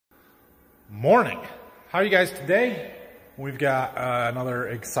Morning. How are you guys today? We've got another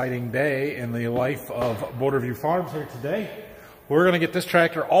exciting day in the life of Borderview Farms here today. We're going to get this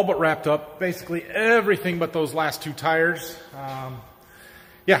tractor all but wrapped up, basically everything but those last two tires.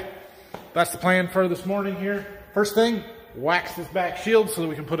 Yeah, that's the plan for this morning here. First thing, wax this back shield so that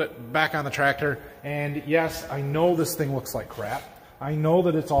we can put it back on the tractor. And yes, I know this thing looks like crap. I know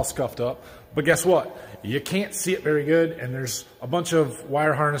that it's all scuffed up, but guess what? You can't see it very good, and there's a bunch of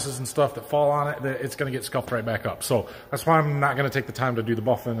wire harnesses and stuff that fall on it that it's going to get scuffed right back up. So that's why I'm not going to take the time to do the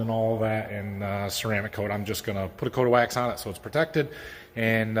buffing and all of that and ceramic coat. I'm just going to put a coat of wax on it so it's protected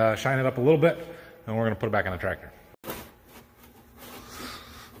and shine it up a little bit, and we're going to put it back on the tractor.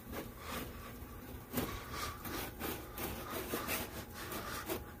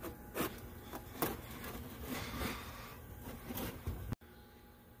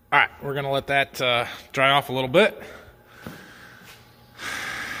 All right, we're gonna let that dry off a little bit.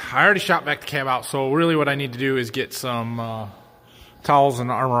 I already shot back the cab out, so really what I need to do is get some towels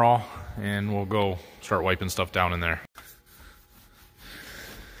and Armor All, and we'll go start wiping stuff down in there.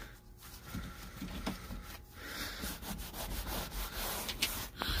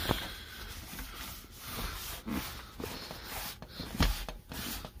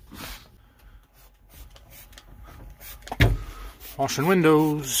 Washing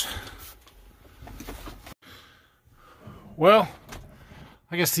windows. Well,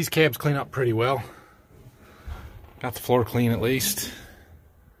 I guess these cabs clean up pretty well. Got the floor clean at least.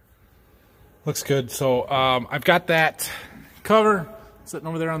 Looks good. So I've got that cover sitting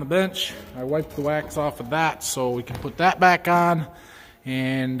over there on the bench. I wiped the wax off of that so we can put that back on,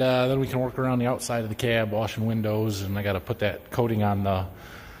 and then we can work around the outside of the cab washing windows, and I got to put that coating on the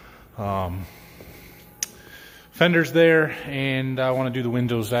fenders there, and I want to do the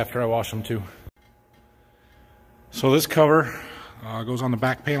windows after I wash them too. So this cover goes on the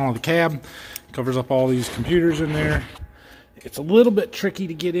back panel of the cab, covers up all these computers in there. It's a little bit tricky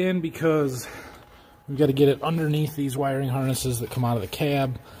to get in because we've got to get it underneath these wiring harnesses that come out of the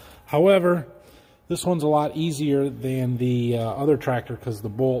cab. However, this one's a lot easier than the other tractor because the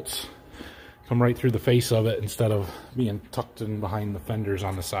bolts come right through the face of it instead of being tucked in behind the fenders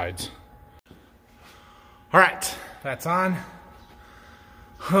on the sides. All right, that's on.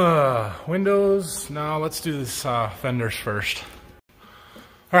 Windows, now let's do this fenders first.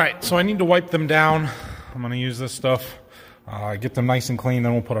 All right, so I need to wipe them down. I'm gonna use this stuff, get them nice and clean,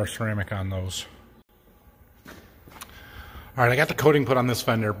 then we'll put our ceramic on those. All right, I got the coating put on this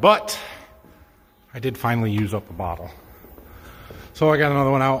fender, but I did finally use up a bottle. So I got another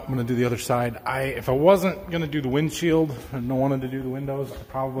one out. I'm gonna do the other side. If I wasn't gonna do the windshield and I wanted to do the windows, I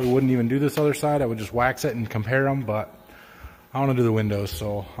probably wouldn't even do this other side. I would just wax it and compare them, but I wanna do the windows,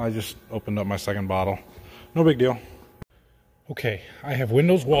 so I just opened up my second bottle. No big deal. Okay, I have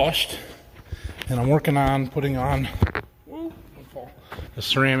windows washed, and I'm working on putting on the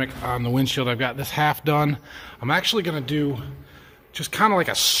ceramic on the windshield. I've got this half done. I'm actually gonna do just kind of like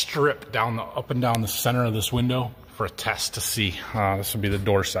a strip down up and down the center of this window for a test to see. This will be the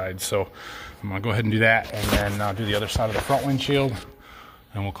door side, so I'm gonna go ahead and do that, and then do the other side of the front windshield,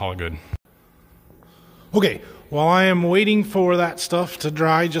 and we'll call it good. Okay, while I am waiting for that stuff to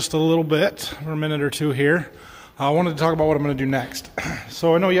dry just a little bit, for a minute or two here, I wanted to talk about what I'm gonna do next.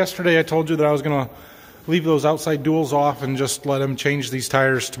 So I know yesterday I told you that I was gonna leave those outside duals off and just let them change these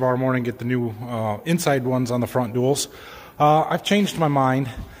tires tomorrow morning, get the new inside ones on the front duals. I've changed my mind.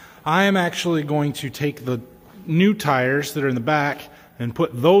 I am actually going to take the new tires that are in the back and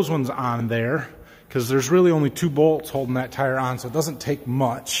put those ones on there, because there's really only 2 bolts holding that tire on, so it doesn't take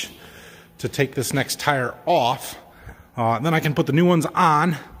much to take this next tire off. Then I can put the new ones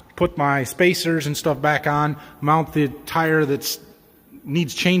on, put my spacers and stuff back on, mount the tire that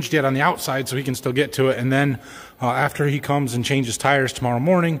needs changed yet on the outside so he can still get to it, and then after he comes and changes tires tomorrow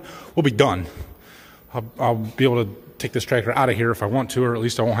morning, we'll be done. I'll be able to take this tractor out of here if I want to, or at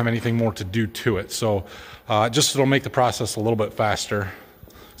least I won't have anything more to do to it. So just it'll make the process a little bit faster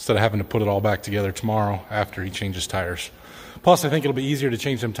instead of having to put it all back together tomorrow after he changes tires. Plus, I think it'll be easier to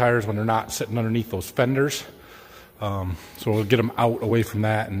change them tires when they're not sitting underneath those fenders. So we'll get them out away from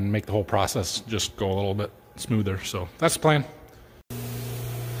that and make the whole process just go a little bit smoother. So that's the plan.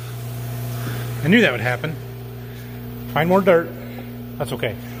 I knew that would happen. Find more dirt. That's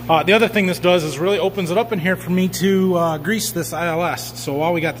okay. The other thing this does is really opens it up in here for me to grease this ILS. So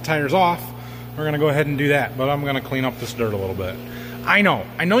while we got the tires off, we're gonna go ahead and do that, but I'm gonna clean up this dirt a little bit. I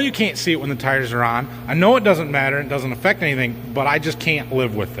know you can't see it when the tires are on. I know it doesn't matter, it doesn't affect anything, but I just can't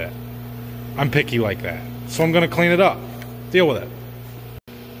live with it. I'm picky like that. So I'm gonna clean it up. Deal with it.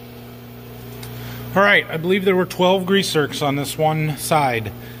 All right, I believe there were 12 grease zerks on this one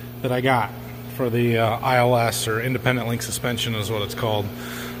side. that I got for the ILS, or independent link suspension is what it's called.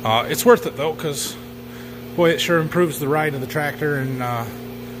 It's worth it though, because boy, it sure improves the ride of the tractor and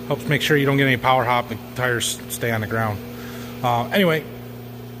helps make sure you don't get any power hop and tires stay on the ground. Anyway,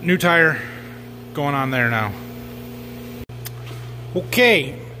 new tire going on there now.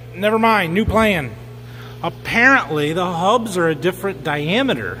 Okay, never mind, new plan. Apparently the hubs are a different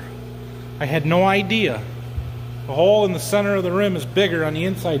diameter. I had no idea. The hole in the center of the rim is bigger on the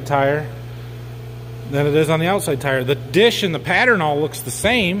inside tire than it is on the outside tire. The dish and the pattern all looks the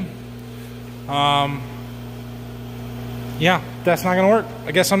same. Yeah, that's not gonna work.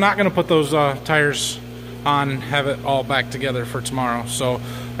 I guess I'm not gonna put those tires on, have it all back together for tomorrow. So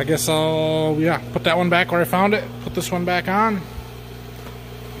I guess I'll, put that one back where I found it, put this one back on,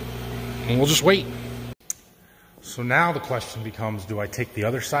 and we'll just wait. So now the question becomes, do I take the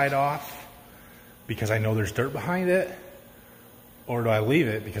other side off because I know there's dirt behind it, or do I leave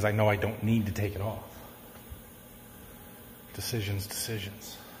it because I know I don't need to take it off?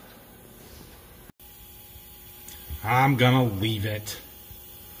 Decisions. I'm gonna leave it,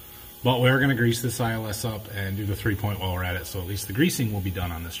 but we're gonna grease this ILS up and do the 3-point while we're at it, so at least the greasing will be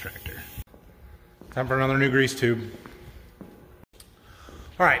done on this tractor. Time for another new grease tube.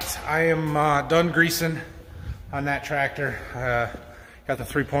 All right, I am done greasing on that tractor. Got the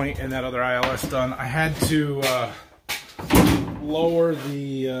 3-point and that other ILS done. I had to lower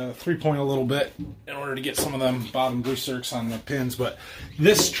the 3-point a little bit in order to get some of them bottom grease zerks on the pins, but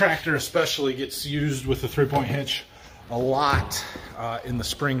this tractor especially gets used with the 3-point hitch a lot in the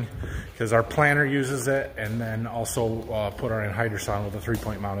spring, because our planter uses it, and then also put our anhydrous on with a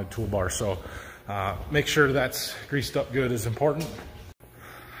 3-point mounted toolbar. So make sure that's greased up good is important.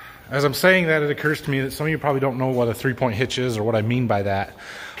 As I'm saying that, it occurs to me that some of you probably don't know what a 3-point hitch is or what I mean by that.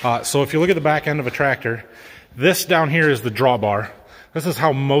 So if you look at the back end of a tractor, this down here is the drawbar. This is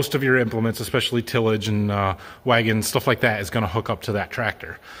how most of your implements, especially tillage and wagons, stuff like that, is going to hook up to that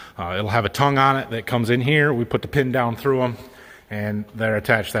tractor. It'll have a tongue on it that comes in here. We put the pin down through them, and they're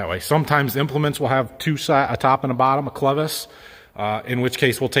attached that way. Sometimes implements will have a top and a bottom, a clevis, in which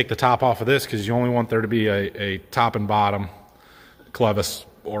case we'll take the top off of this, because you only want there to be a top and bottom clevis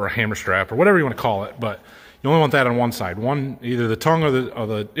or a hammer strap or whatever you want to call it, but you only want that on one side. Either the tongue or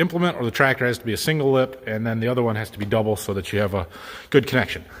the implement or the tractor has to be a single lip, and then the other one has to be double so that you have a good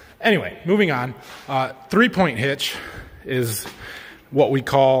connection. Anyway, moving on. 3-point hitch is what we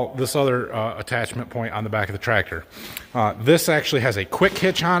call this other attachment point on the back of the tractor. This actually has a quick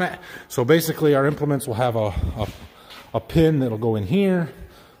hitch on it. So basically our implements will have a pin that'll go in here,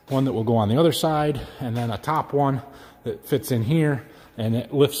 one that will go on the other side, and then a top one that fits in here, and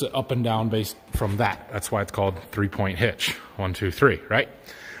it lifts it up and down based from that. That's why it's called 3-point hitch. 1, 2, 3, right?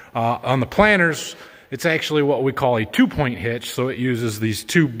 On the planters, it's actually what we call a 2-point hitch, so it uses these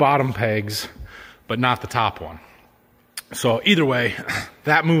 2 bottom pegs, but not the top one. So either way,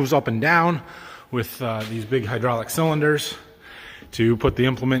 that moves up and down with these big hydraulic cylinders to put the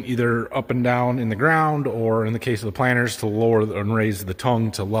implement either up and down in the ground, or in the case of the planters, to lower and raise the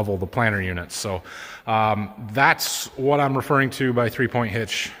tongue to level the planter units. So that's what I'm referring to by 3-point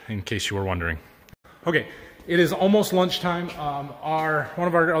hitch, in case you were wondering. Okay, it is almost lunchtime. One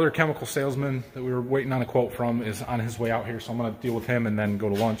of our other chemical salesmen that we were waiting on a quote from is on his way out here, so I'm going to deal with him and then go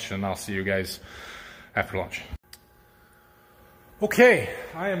to lunch, and I'll see you guys after lunch. Okay,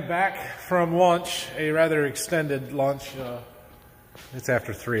 I am back from lunch, a rather extended lunch. It's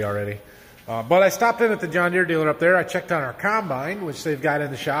after 3 already. But I stopped in at the John Deere dealer up there. I checked on our combine, which they've got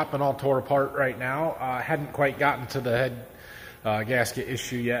in the shop and all tore apart right now. Hadn't quite gotten to the head gasket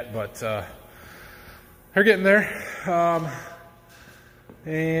issue yet, but they're getting there.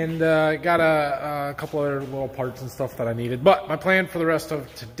 And got a couple other little parts and stuff that I needed. But my plan for the rest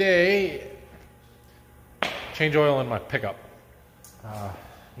of today, change oil in my pickup.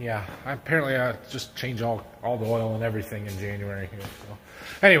 Yeah, apparently I just change all the oil and everything in January here. So.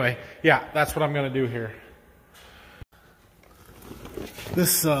 Anyway, yeah, that's what I'm going to do here.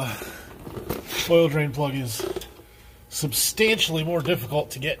 This oil drain plug is substantially more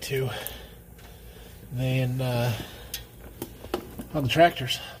difficult to get to than on the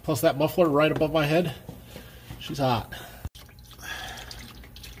tractors. Plus that muffler right above my head, she's hot.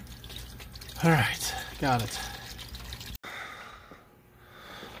 All right, got it.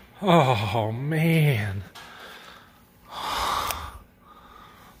 Oh, man.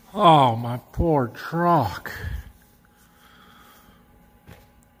 Oh, my poor truck.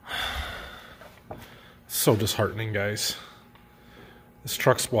 So disheartening, guys. This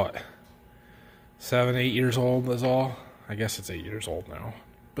truck's what? 7, 8 years old is all? I guess it's 8 years old now.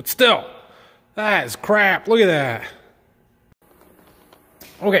 But still, that is crap. Look at that.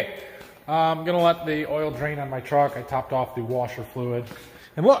 Okay, I'm gonna let the oil drain on my truck. I topped off the washer fluid.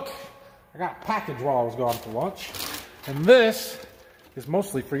 And look, I got a package while I was gone for lunch. And this is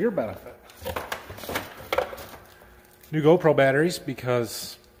mostly for your benefit. New GoPro batteries,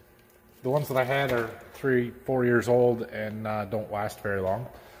 because the ones that I had are 3-4 years old and don't last very long.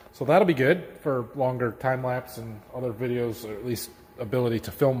 So that'll be good for longer time lapse and other videos, or at least ability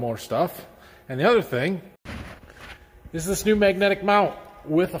to film more stuff. And the other thing is this new magnetic mount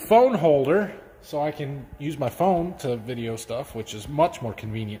with a phone holder, so I can use my phone to video stuff, which is much more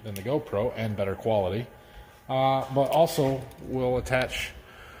convenient than the GoPro and better quality. But also will attach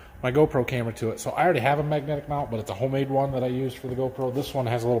my GoPro camera to it. So I already have a magnetic mount, but it's a homemade one that I use for the GoPro. This one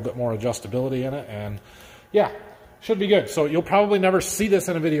has a little bit more adjustability in it, and yeah, should be good. So you'll probably never see this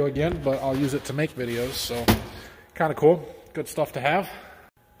in a video again, but I'll use it to make videos, so kind of cool. Good stuff to have.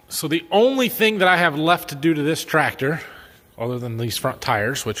 So the only thing that I have left to do to this tractor, other than these front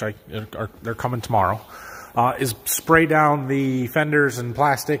tires, which they're coming tomorrow, is spray down the fenders and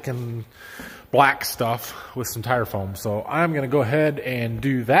plastic and black stuff with some tire foam. So I'm going to go ahead and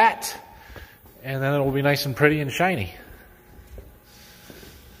do that, and then it will be nice and pretty and shiny.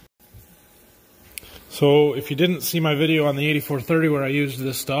 So if you didn't see my video on the 8430 where I used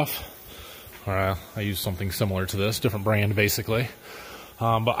this stuff, or I used something similar to this, different brand basically.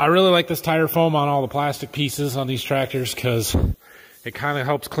 But I really like this tire foam on all the plastic pieces on these tractors because it kind of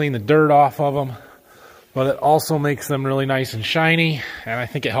helps clean the dirt off of them, but it also makes them really nice and shiny, and I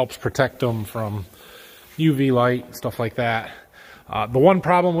think it helps protect them from UV light and stuff like that. The one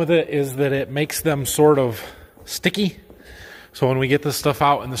problem with it is that it makes them sort of sticky. So when we get this stuff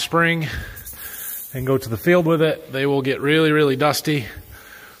out in the spring and go to the field with it, they will get really, really dusty.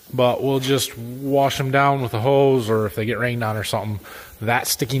 But we'll just wash them down with a hose, or if they get rained on or something, that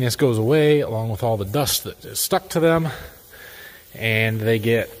stickiness goes away along with all the dust that is stuck to them, and they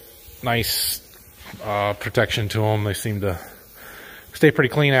get nice protection to them. They seem to stay pretty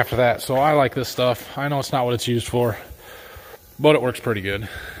clean after that. So I like this stuff. I know it's not what it's used for, but it works pretty good,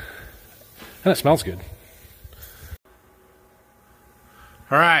 and it smells good.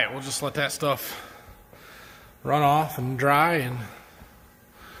 All right, we'll just let that stuff run off and dry, and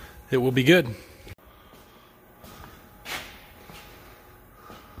it will be good.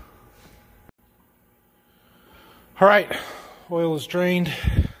 All right, oil is drained,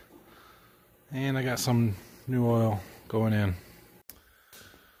 and I got some new oil going in.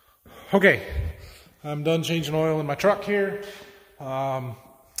 Okay, I'm done changing oil in my truck here.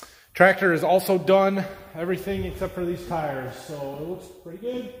 Tractor is also done, everything except for these tires, so it looks pretty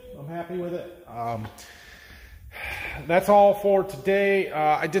good. I'm happy with it. That's all for today.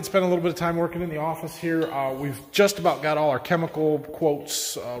 I did spend a little bit of time working in the office here. We've just about got all our chemical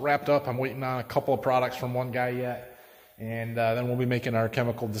quotes wrapped up. I'm waiting on a couple of products from one guy yet, and then we'll be making our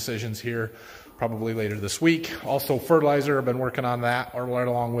chemical decisions here probably later this week. Also fertilizer, I've been working on that or right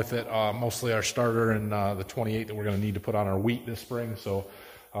along with it, mostly our starter and the 28 that we're going to need to put on our wheat this spring. So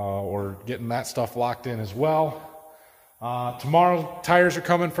we're getting that stuff locked in as well. Tomorrow tires are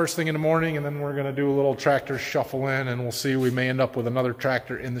coming first thing in the morning, and then we're going to do a little tractor shuffle in, and we'll see. We may end up with another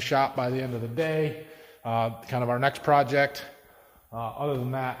tractor in the shop by the end of the day, kind of our next project. Other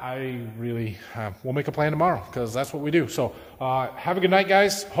than that, we'll make a plan tomorrow, because that's what we do. So have a good night,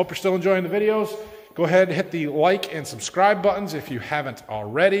 guys. Hope you're still enjoying the videos. Go ahead and hit the like and subscribe buttons if you haven't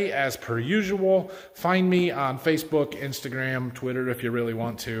already. As per usual, find me on Facebook, Instagram, Twitter if you really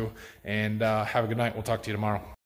want to, and have a good night. We'll talk to you tomorrow.